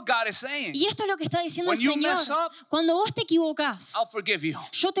repetido. This is what God is saying. Y esto es lo que está diciendo When el you Señor. mess up, Cuando vos te equivocás, I'll forgive you.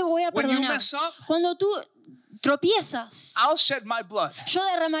 yo te voy a When you perdonar. mess up, Cuando tú tropiezas, I'll shed my blood. yo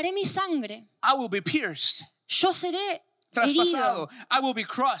derramaré mi sangre. I will be pierced, Yo seré traspasado. herido. I will be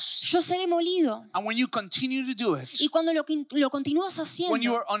crushed. Yo seré molido. And when you continue to do it, Y cuando lo continúas when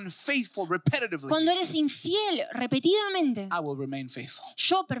you haciendo, are unfaithful repetitively, cuando eres infiel repetidamente, I will remain faithful.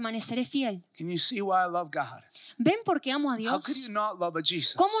 yo permaneceré fiel. Can you see why I love God? ¿Ven por qué amo a How could Dios? you not love a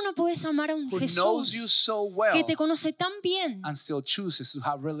Jesus ¿Cómo no puedes amar a un who knows you Jesús so well que te conoce tan bien and still chooses to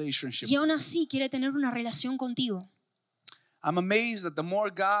have relationship? y aún así quiere tener una relación contigo? I'm amazed that the more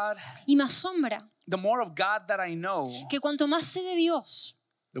God, Y me asombra the more of God that I know, que cuanto más sé de Dios,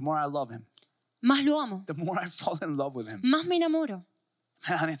 the more I love him. más lo amo, The more I fall in love with him. más me enamoro.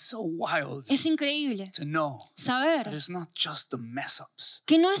 Man, it's so wild Es increíble to know that saber it's not just the mess ups,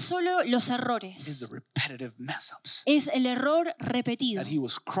 que no es solo los it's errores, the repetitive mess ups. es el error repetido, That he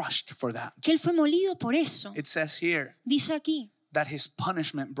was crushed for that. que Él fue molido por eso. It says here Dice aquí that his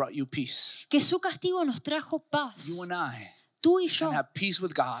punishment brought you peace. que su castigo nos trajo paz. You and I Tú y yo can have peace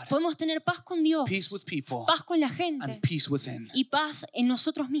with God, podemos tener paz con Dios, peace with people, paz con la gente and peace within y paz en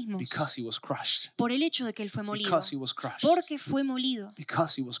nosotros mismos because he was crushed. por el hecho de que Él fue molido. Because he was crushed. Porque fue molido.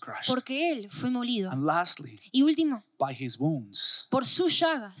 Because he was crushed. Porque Él fue molido. And lastly, Y último, by his wounds, por sus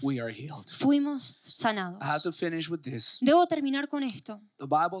llagas we are healed. fuimos sanados. I have to finish with this. Debo terminar con esto. The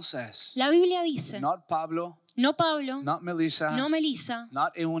Bible says, La Biblia dice, not Pablo, no Pablo, not Melissa, no Melissa,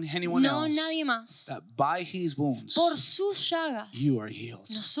 not anyone no else, nadie más. that by his wounds Por sus llagas you are healed.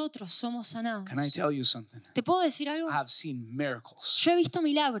 nosotros somos sanados. Can I tell you something? ¿Te puedo decir algo? I have seen miracles, Yo he visto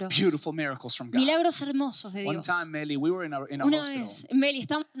milagros, beautiful miracles from God. milagros hermosos de One Dios. time, Melly, we were in a Una hospital. vez, Meli,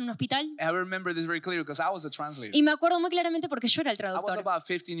 estábamos en un hospital I remember this very clearly because I was the translator. y me acuerdo muy claramente porque yo era el I was traductor. about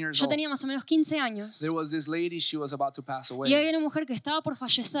 15 years Yo old. tenía más o menos 15 años There was this lady, she was about to pass y away. había una mujer que estaba por They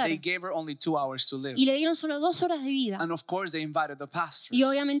fallecer gave her only 2 hours to live. y le dieron solo 2 horas de vida. And of course they invited the pastors. Y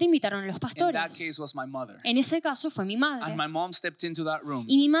obviamente invitaron a los In that pastores. case was my mother. En ese caso fue mi And madre. my mom stepped into that room.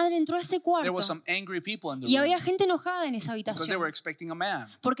 Y mi madre entró a ese There cuarto. was some angry people in the Y room había gente enojada en esa because they were habitación. expecting a man,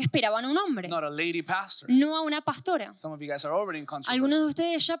 Porque esperaban a un hombre, not a lady pastor. no a una pastora. Some of you guys are already in Algunos de controversy.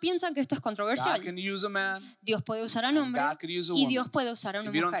 ustedes ya piensan que esto es God controversial. can use a man. Dios puede usar a un hombre God could use a y woman. Dios puede usar a una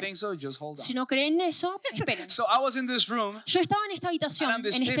If you don't mujer. think so, just hold Si on. no creen eso, esperen. So I was in this room, Yo estaba en esta habitación, and I'm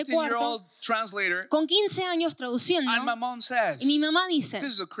this en este 15-year-old cuarto, translator, con 15 años traduciendo, and my mom says, y mi mamá dice, this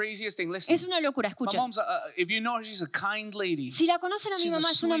is the craziest thing. Listen, es una locura, my escuchen. mom's, if you know her, she's a kind lady. Si la conocen a mi She's the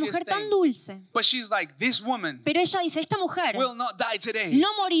mamá, es una sweetest mujer tan thing. dulce. But she's like, this woman Pero ella dice, esta mujer will not die today. no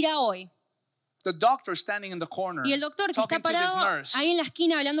morirá hoy. The doctor standing in the corner, Y el doctor que está talking to this parado nurse, ahí en la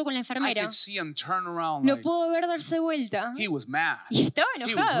esquina hablando con la I enfermera, could see him turn around lo like, puedo ver darse vuelta. he was mad. Y estaba He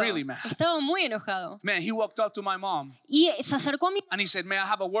was enojado. really mad. Estaba muy enojado. Man, he walked up to my mom, Y se acercó a mí and he said, may I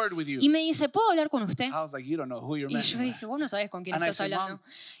have a word with y you? me dice, ¿puedo hablar con usted? I was like, you don't know who you're Y yo messing with. dije, vos no sabes con quién And I estás said, hablando.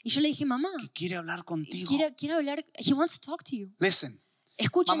 Y yo le dije, mamá, Que quiere hablar contigo. quiere hablar, he wants to talk to you. Listen, my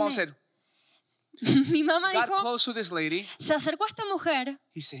Escúchenme. mom said, Mi mamá got dijo, close to this lady. se acercó a esta mujer,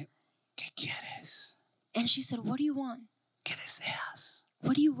 He said, ¿qué quieres? and she said, what do you want? ¿Qué deseas?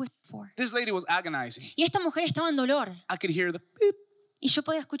 What do you wish for? This lady was agonizing. Y esta mujer estaba en dolor. I could hear the beep, Y yo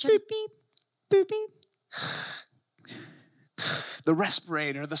podía escuchar el pip, pip, pip. the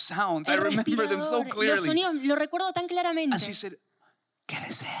respirator, the sounds. I El remember them so respirador. Los clearly. sonidos, lo recuerdo tan claramente. And she said, ¿qué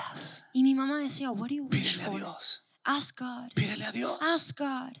deseas? Y mi mamá decía, what do you wish Pídele a for? Dios. Ask God. Pídele a Dios. Ask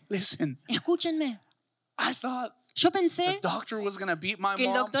God. Listen, Escúchenme. I thought Yo the pensé doctor was going to beat my que el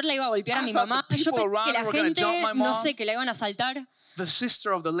mom. doctor la iba a golpear a I mi thought mamá. the Yo people pensé que around la were gonna gente, jump my no mom. sé, que la iban a asaltar. The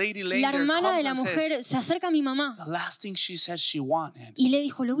sister of the lady laying La there hermana de comes la and says, mujer se acerca a mi mamá the last thing she said she wanted y le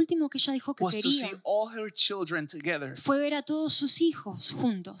dijo, lo último que ella dijo que was to see quería all her children together. fue ver a todos sus hijos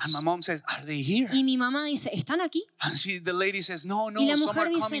juntos. And my mom says, are they here? Y mi mamá dice, ¿están aquí? And the lady says, no, Y la some are mujer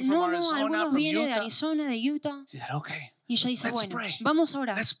dice, coming from no, Arizona, algunos from vienen de Utah. Arizona, de Utah. She said, okay. Y ella dice, Let's bueno, pray. vamos a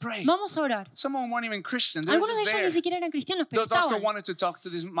orar. Let's pray. Vamos a orar. Some of them weren't even Christian. They were Algunos de just ellos there. ni siquiera eran cristianos, pero The doctor estaban. wanted to talk to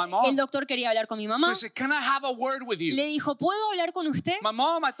my El mom. doctor quería hablar con mi So mamá. he said, can I have a word with you? Le dijo, ¿puedo hablar con usted? My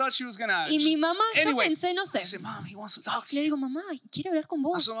mom, I thought she was going to. Y mi mamá, yo Anyway, pensé, no sé. I said, Mom, he wants to talk to Le you. digo, mamá, quiere hablar con And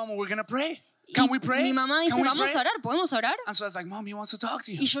vos. so, Mom, we're going to pray. Y Can we pray? mi mamá dice, Can we vamos pray? a orar, ¿podemos orar? And so I was like, Mom, he wants to talk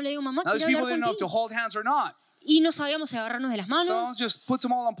to you. Y yo le digo, mamá, Now, these quiere people hablar didn't know if to contigo. hold hands or not. Y no sabíamos si agarrarnos de las So Mom manos. just puts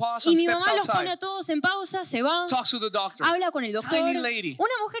them all on pause Y and mi steps mamá los pone outside. a todos en pausa, se va, Talks to the doctor. habla con el doctor. Tiny lady. Una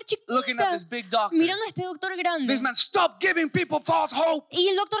mujer Looking at chiquita, this big doctor. mirando a este doctor grande. This man, stop giving people false hope. Y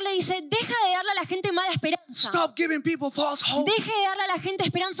el doctor le dice, deja de darle a la gente mala esperanza. Stop giving people false hope. Deje de darle a la gente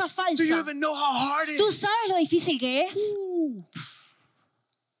esperanza Do you falsa. even know how hard it ¿Tú is? sabes lo difícil que es?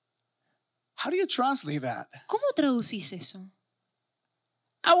 How do you translate that? ¿Cómo traducís eso?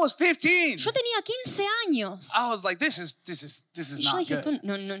 I was 15. Yo tenía 15 años. I was like, this is Y yo not dije, esto good.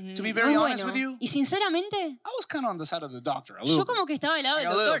 no To be es very honest bueno. with you, Y sinceramente, I was kind of on the side of the doctor a yo little como que estaba del lado bit.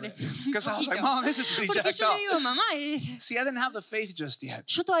 del Like a little doctor. bit. Because I was like, Mom, this is pretty Porque jacked yo up. le digo, mamá, See, I didn't have the faith just yet.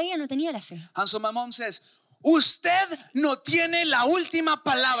 yo todavía no tenía la fe. And so my mom says, usted no tiene la última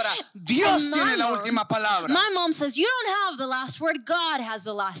palabra. Dios And tiene my la mom- última palabra. My mom says, you don't have the last word, God has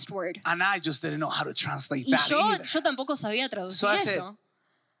the last word. And I just didn't know how to translate Y that either. yo tampoco sabía traducir So I said, eso.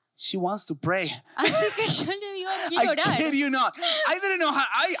 She wants to pray. Así que yo le digo, quiero I orar. kid you not. I didn't know how.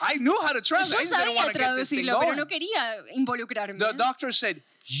 I knew how to translate. I Yo just didn't want sabía to get this thing traducirlo, pero going. no quería involucrarme. The doctor said,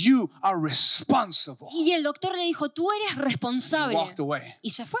 "You are responsible." Y el doctor le dijo, tú eres He responsable. walked away. Y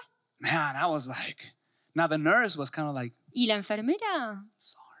se fue. Man, I was like, now the nurse was kind of like, Y la enfermera,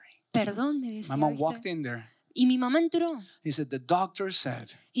 sorry. perdón, me decía. My mom ¿viste? walked in there. Y mi mamá entró He said, the doctor said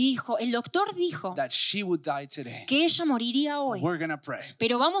y dijo, el doctor dijo that she would die today. que ella moriría hoy, We're going to pray.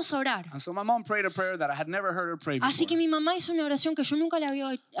 pero vamos a orar. And so my mom prayed a prayer that I had never heard her pray Así que before. mi mamá hizo una oración que yo nunca le había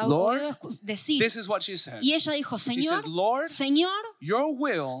Lord, oído decir. This is what she said. Y ella dijo, She Señor, said, Lord, Señor, your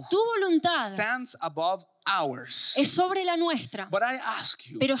will tu voluntad stands above ours. es sobre la nuestra. But I ask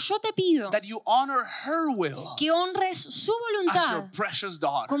you Pero yo te pido that you honor her will que honres su as your voluntad precious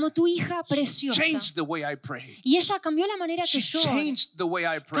daughter. como tu hija preciosa. Changed the way I pray. Y ella cambió la manera She que yo oré. changed the way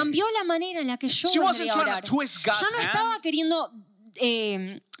I pray. Cambió la manera en la que yo She wasn't debería trying orar. to twist God's Ya no estaba hand. queriendo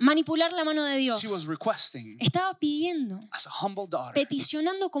manipular la mano de Dios. She was requesting Estaba pidiendo, as a humble daughter.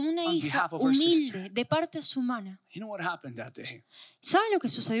 peticionando como una On hija behalf of her humilde de parte de su mano. You know what happened that day? ¿Saben lo que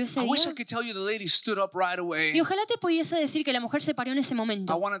sucedió ese I wish I día? could tell you the lady stood up right away. Y ojalá te pudiese decir que la mujer se paró en ese I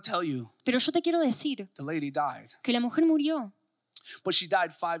momento. want to tell you Pero yo te quiero decir the lady died. que la mujer murió. But she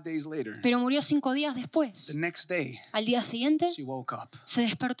died 5 days later. Pero murió 5 días The después. next day, Al día siguiente she woke up. se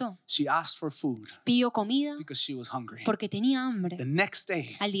despertó. She asked for food Pidió comida because she was hungry. porque tenía hambre. The next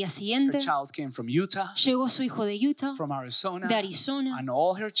day, Al día her siguiente child came from Utah, llegó su hijo de Utah, from Arizona, de Arizona, and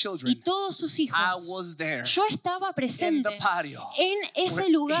all her y children. todos sus I hijos. was there Yo estaba in presente the patio. en ese We're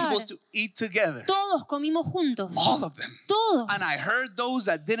lugar. able to eat together, Todos comimos juntos. all of them. Todos. And I heard those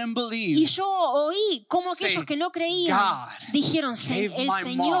that didn't Y believe yo oí como say, aquellos que no creían God dijeron, gave el my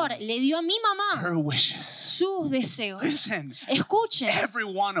Señor mom le dio a mi mamá her wishes. sus deseos. Listen, Escuchen, every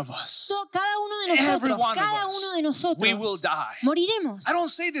one of us, cada uno de every nosotros, one of cada us, uno de nosotros we will die. moriremos. I don't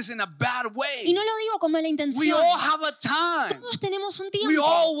say this in a bad Y way. no lo digo con mala We intención. all have a time. Todos tenemos un We tiempo.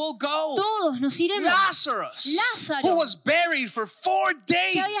 all will go. Todos nos iremos. Lazarus, Lázaro, who was buried for 4 que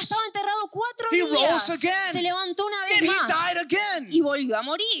había days, estado enterrado 4 he días, rose again. se levantó una vez and he más died again. y volvió a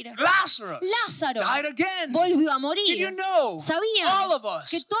morir. Lazarus Lázaro died again. volvió a Did morir. you know ¿Sabían all of us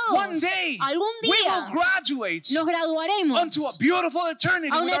que todos one day algún we will día graduate nos graduaremos unto a beautiful eternity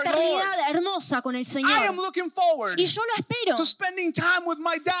a with una our Lord? eternidad hermosa con el I am Señor? looking forward Y yo lo espero. to spending time with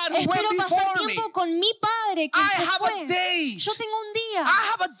my dad who Espero went pasar before me. tiempo con mi padre que I se have fue. a date. Yo tengo un día I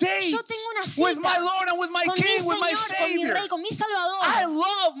have a date Yo tengo una with cita my Lord and with my con mi King, with my Señor, con mi Savior. Rey, con mi Salvador. I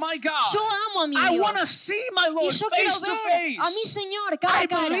love my God. Yo amo a mi I Dios. want to see my Y Lord yo quiero face to ver a mi face. Señor cara I a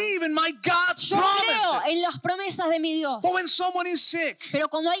cara. believe in my God's Yo creo en las promises. promesas de mi Dios. But when someone is sick, Pero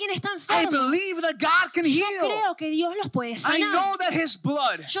cuando alguien está I enfermo, believe that God can yo heal. creo que Dios los puede I sanar. know that His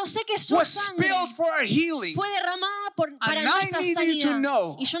blood Yo sé que su was sangre spilled for our healing. fue derramada para And I nuestra need you to sanidad.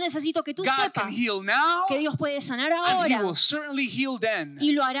 know Y yo necesito que tú God sepas can heal now, que Dios puede sanar and He ahora will certainly heal then.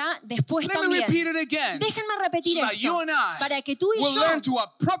 y lo hará después Let me también. repeat it again, Déjenme repetir so that you esto and I para que tú y will yo learn to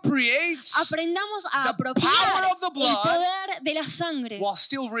appropriate aprendamos a the apropiar power of the el blood poder de la sangre while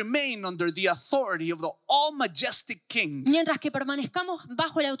still remain under the authority of the all majestic King. mientras que permanezcamos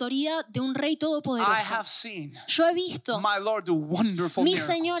bajo la autoridad de un Rey I todopoderoso. have seen Yo he visto my Lord do wonderful mi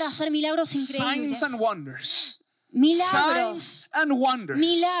Señor miracles, hacer milagros increíbles. signs and wonders. Milagros. Signs and wonders.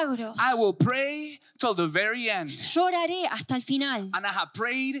 Milagros. I will pray till the very end. Yo oraré hasta el final And I have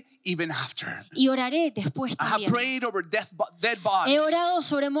prayed even after. y oraré después I have también. prayed over dead bodies. He orado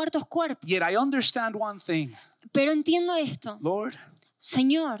sobre muertos cuerpos, Yet I understand one thing. pero entiendo esto. Lord,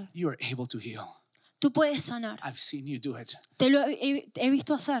 Señor, you are able to heal. tú puedes sanar. I've seen you do it. Te lo he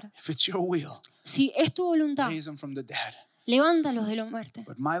visto hacer. If it's your will, Si es tu voluntad, raise them from the dead. levántalos de la muerte.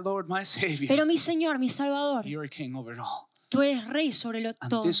 But my Lord, my Savior, Pero mi Señor, mi Salvador, you're a king over it all. tú eres Rey sobre lo And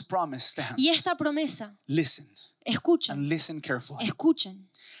todo. this promise stands. Y esta promesa, Listen escuchen, and listen carefully. escuchen.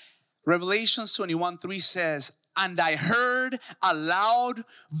 Revelations 21:3 says, and I heard a loud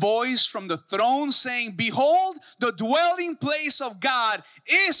voice from the throne saying, behold, the dwelling place of God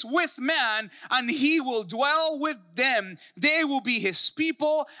is with man, and he will dwell with them. They will be his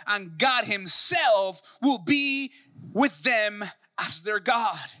people, and God himself will be with them as their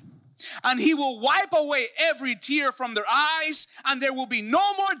God. And he will wipe away every tear from their eyes, and there will be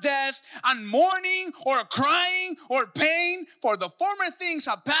no more death, and mourning, or crying, or pain, for the former things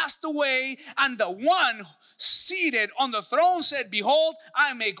have passed away. And the one seated on the throne said, behold,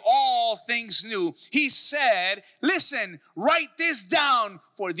 I make all things new. He said, listen, write this down,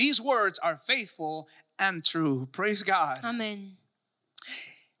 for these words are faithful and true. Praise God. Amén.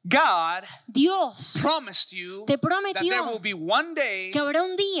 God Dios promised you te that there prometió will be one day que habrá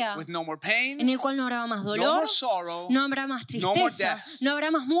un día with no more pain, en el cual no habrá más no dolor, more sorrow, no habrá más no more tristeza, death. no habrá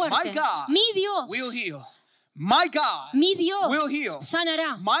más My muerte. God Mi will Dios, heal. My God mi Dios will heal.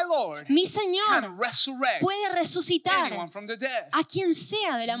 sanará. My Lord Mi can Señor resurrect puede resucitar anyone from the dead. a quien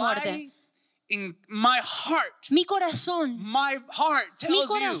sea de la muerte. In my heart Mi corazón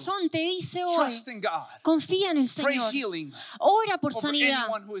tells you, te dice hoy, trust in God. confía en el Pray Señor, healing ora por over sanidad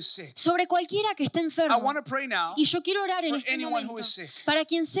anyone who is sick. sobre cualquiera que esté I enfermo. want to pray now Y yo quiero orar en for este anyone who momento is sick. para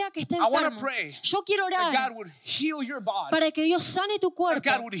quien sea que esté I wanna enfermo. pray Yo quiero that orar God would heal your body. para que Dios sane tu That cuerpo,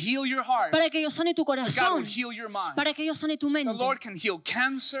 God would heal your heart. para que Dios sane tu That God corazón, would heal your mind. para que Dios sane tu The mente. Lord can heal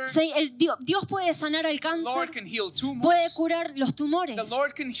cancer. Dios puede sanar el The Lord cáncer, can heal tumors. puede curar los tumores, The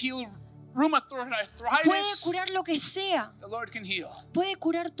Lord can heal rheumatoid puede arthritis. curar lo que sea, The Lord can heal. puede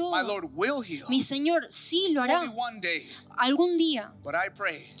curar My todo. Lord will heal. Mi Señor sí lo hará Only one day. algún día, But I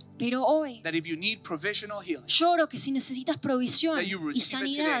pray pero hoy that if you need provisional healing, lloro que si necesitas provisión That you y receive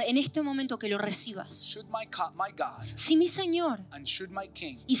it sanidad today. en este momento que lo recibas. should my God Si mi Señor and should my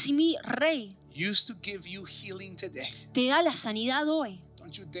King y si mi Rey used to give you healing today, te da la sanidad hoy,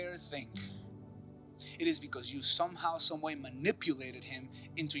 don't you dare think it is because you somehow, some way manipulated him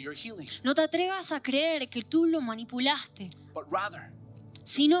into your healing. no te atrevas a creer que tú lo manipulaste, But rather,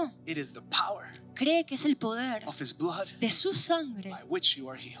 sino it is the power Cree que es el poder of His blood de su sangre by which you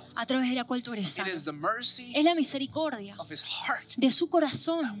are healed. a través de la cual tú eres It sano. is the mercy Es la misericordia of His heart de su by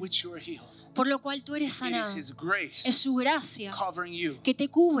corazón which you are healed. por lo cual tú eres It sanado. is His grace Es su gracia covering you, que te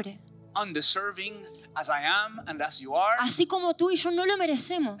cubre. undeserving as I am and as you are, Así como tú y yo no lo and He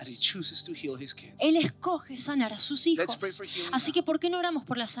merecemos, chooses to heal His kids. Él escoge sanar a sus hijos. Let's pray for healing Así now. que ¿por qué no oramos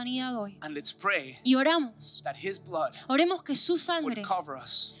por la sanidad hoy? And let's pray Y oramos. that His blood Oremos que su would sangre cover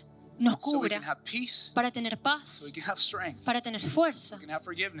us nos so we can cubra have peace, para tener so paz, we can have strength, para tener fuerza, we can have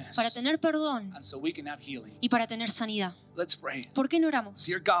forgiveness, para tener perdón and so we can have healing. y para tener sanidad. Let's pray. ¿Por qué no oramos?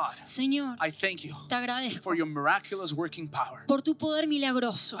 Dear God, Señor, I thank you te agradezco for your miraculous working power. por tu poder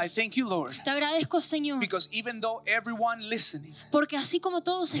milagroso. I thank you, Lord, Te agradezco, Señor, because even though everyone listening porque así como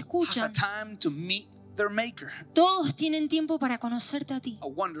todos has a escuchan, time to meet their maker, todos tienen tiempo para conocerte a ti. a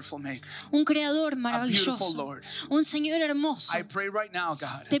wonderful maker, Un creador a beautiful maravilloso, Lord, un Señor hermoso. I pray right now,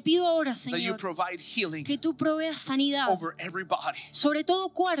 God, Te pido ahora, that you Señor, provide healing que tú proveas sanidad over every body. sobre todo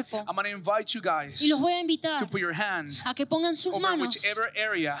cuerpo. I'm going to invite you guys Y los voy a invitar to put your hand a que pongan sus over manos whichever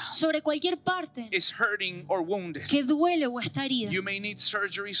area sobre cualquier parte is hurting or wounded. que duele o está herida. You may need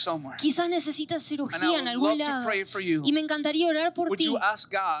surgery somewhere. Quizás necesitas And cirugía I en would algún love to lado. pray for you. Y me encantaría orar por Would ti. you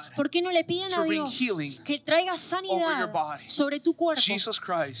ask God, ¿Por qué no le piden to a bring Dios healing que traiga over your sanidad body? sobre tu cuerpo? Jesus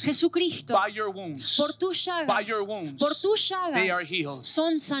Christ, Jesucristo, by your wounds, por tus by llagas, your wounds, por tus they are llagas, healed.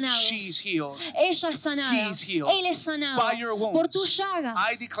 son sanados. She's healed. Ella es sanada. He's healed. Él es sanado. By your wounds, Por tus llagas,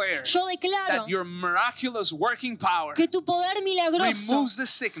 I declare yo declaro that your miraculous working power que tu poder milagroso removes the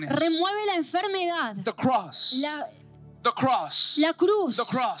sickness. remueve la enfermedad. The cross, La, the cross, la cruz, the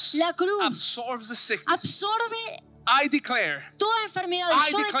cross la cruz absorbs the sickness. absorbe I declare, toda enfermedad.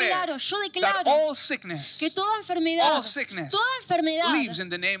 I Yo declare declaro that all sickness, que toda enfermedad, all sickness toda enfermedad leaves in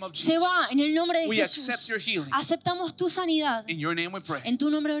the name of se Jesus. va en el nombre de We accept Jesús. your healing. Aceptamos tu sanidad. In your name we pray. En tu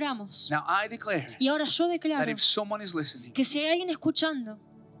nombre oramos. Now I declare Y ahora yo that declaro if someone is listening que si hay alguien escuchando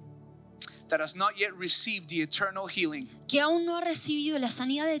that has not yet received the eternal healing, que aún no ha recibido la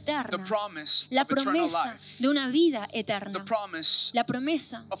sanidad the eterna, promise la of eternal promesa life, de una vida the eterna, promise la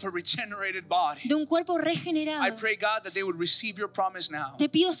promesa of a regenerated body, de un cuerpo I regenerado, pray, God, that they would receive your promise now. te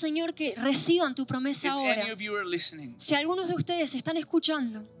pido, Señor, que reciban tu If promesa ahora. any of you are listening, Si algunos de ustedes están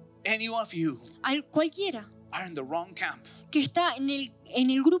escuchando, any of you cualquiera are in the wrong camp. que está en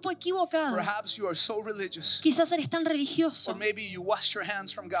el grupo equivocado, Perhaps you are so religious, quizás eres tan or religioso, maybe you washed your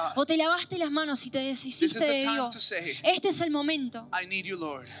hands from God. o te lavaste las manos y te This is deshiciste the de time to Dios. say, Este es el momento I need you,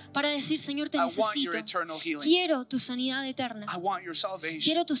 Lord. para decir, Señor, te I want necesito. your eternal healing. Quiero tu sanidad eterna. I want your salvation.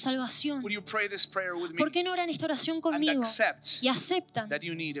 Quiero tu salvación. Would you pray this prayer with me ¿Por qué no oran esta oración and conmigo accept y aceptan that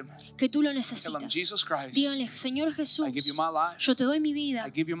you need Him? que tú lo Tell Him, necesitas? Jesus Christ, Díganle, Señor Jesús, I give you my life. yo te doy mi vida,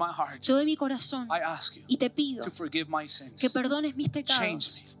 I give you my heart. te doy mi corazón I ask you y te pido to forgive my sins. que perdones mis pecados.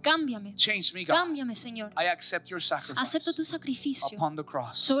 Change Cámbiame, Change me, God. cámbiame, Señor. I accept your sacrifice Acepto tu sacrificio upon the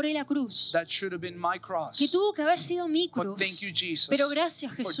cross. sobre la cruz, That should have been my cross. que tuvo que haber sido mi But cruz. thank you, Jesus, Pero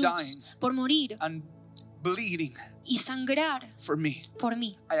gracias, for Jesús, dying por morir and bleeding y sangrar for me. por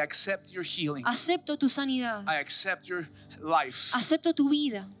mí. I accept your healing. Acepto tu sanidad, I accept your life. acepto tu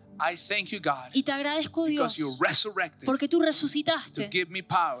vida I thank you, God, y te agradezco, because Dios, you resurrected porque tú to resucitaste give me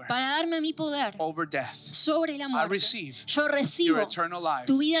power para darme mi poder over death. sobre la I muerte. receive Yo your recibo eternal life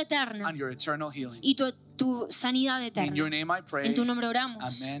tu vida eterna and your eternal healing. y tu sanidad In your eterna. name I pray. En tu nombre oramos.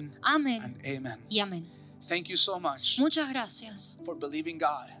 Amen Amén and amen. y amén. Thank you so much Muchas gracias for believing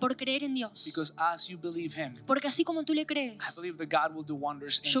God, por creer en Dios. because as you believe Him, Porque así como tú le I crees, believe that God will do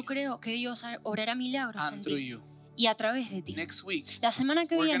wonders in yo you creo que Dios obrará milagros en and through ti you. y a través de ti. Next week, La semana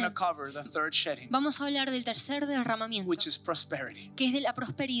que we're going viene to cover the third shedding, vamos a hablar del tercer derramamiento, which is prosperity, que es de la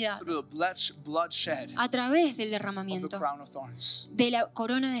prosperidad through the bloodshed a través del of the derramamiento crown of thorns. de la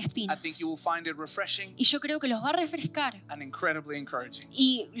corona de I think espinas. you will find it refreshing Y yo creo que los va a refrescar and incredibly encouraging.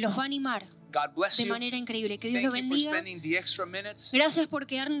 y los va a animar God bless de you. manera increíble. Que Dios lo Thank you for bendiga. spending the extra minutes. Gracias por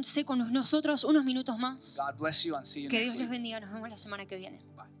quedarse con nosotros unos minutos más. God bless you and see you Que next Dios los week. bendiga. Nos vemos la semana que viene.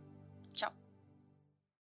 Bye.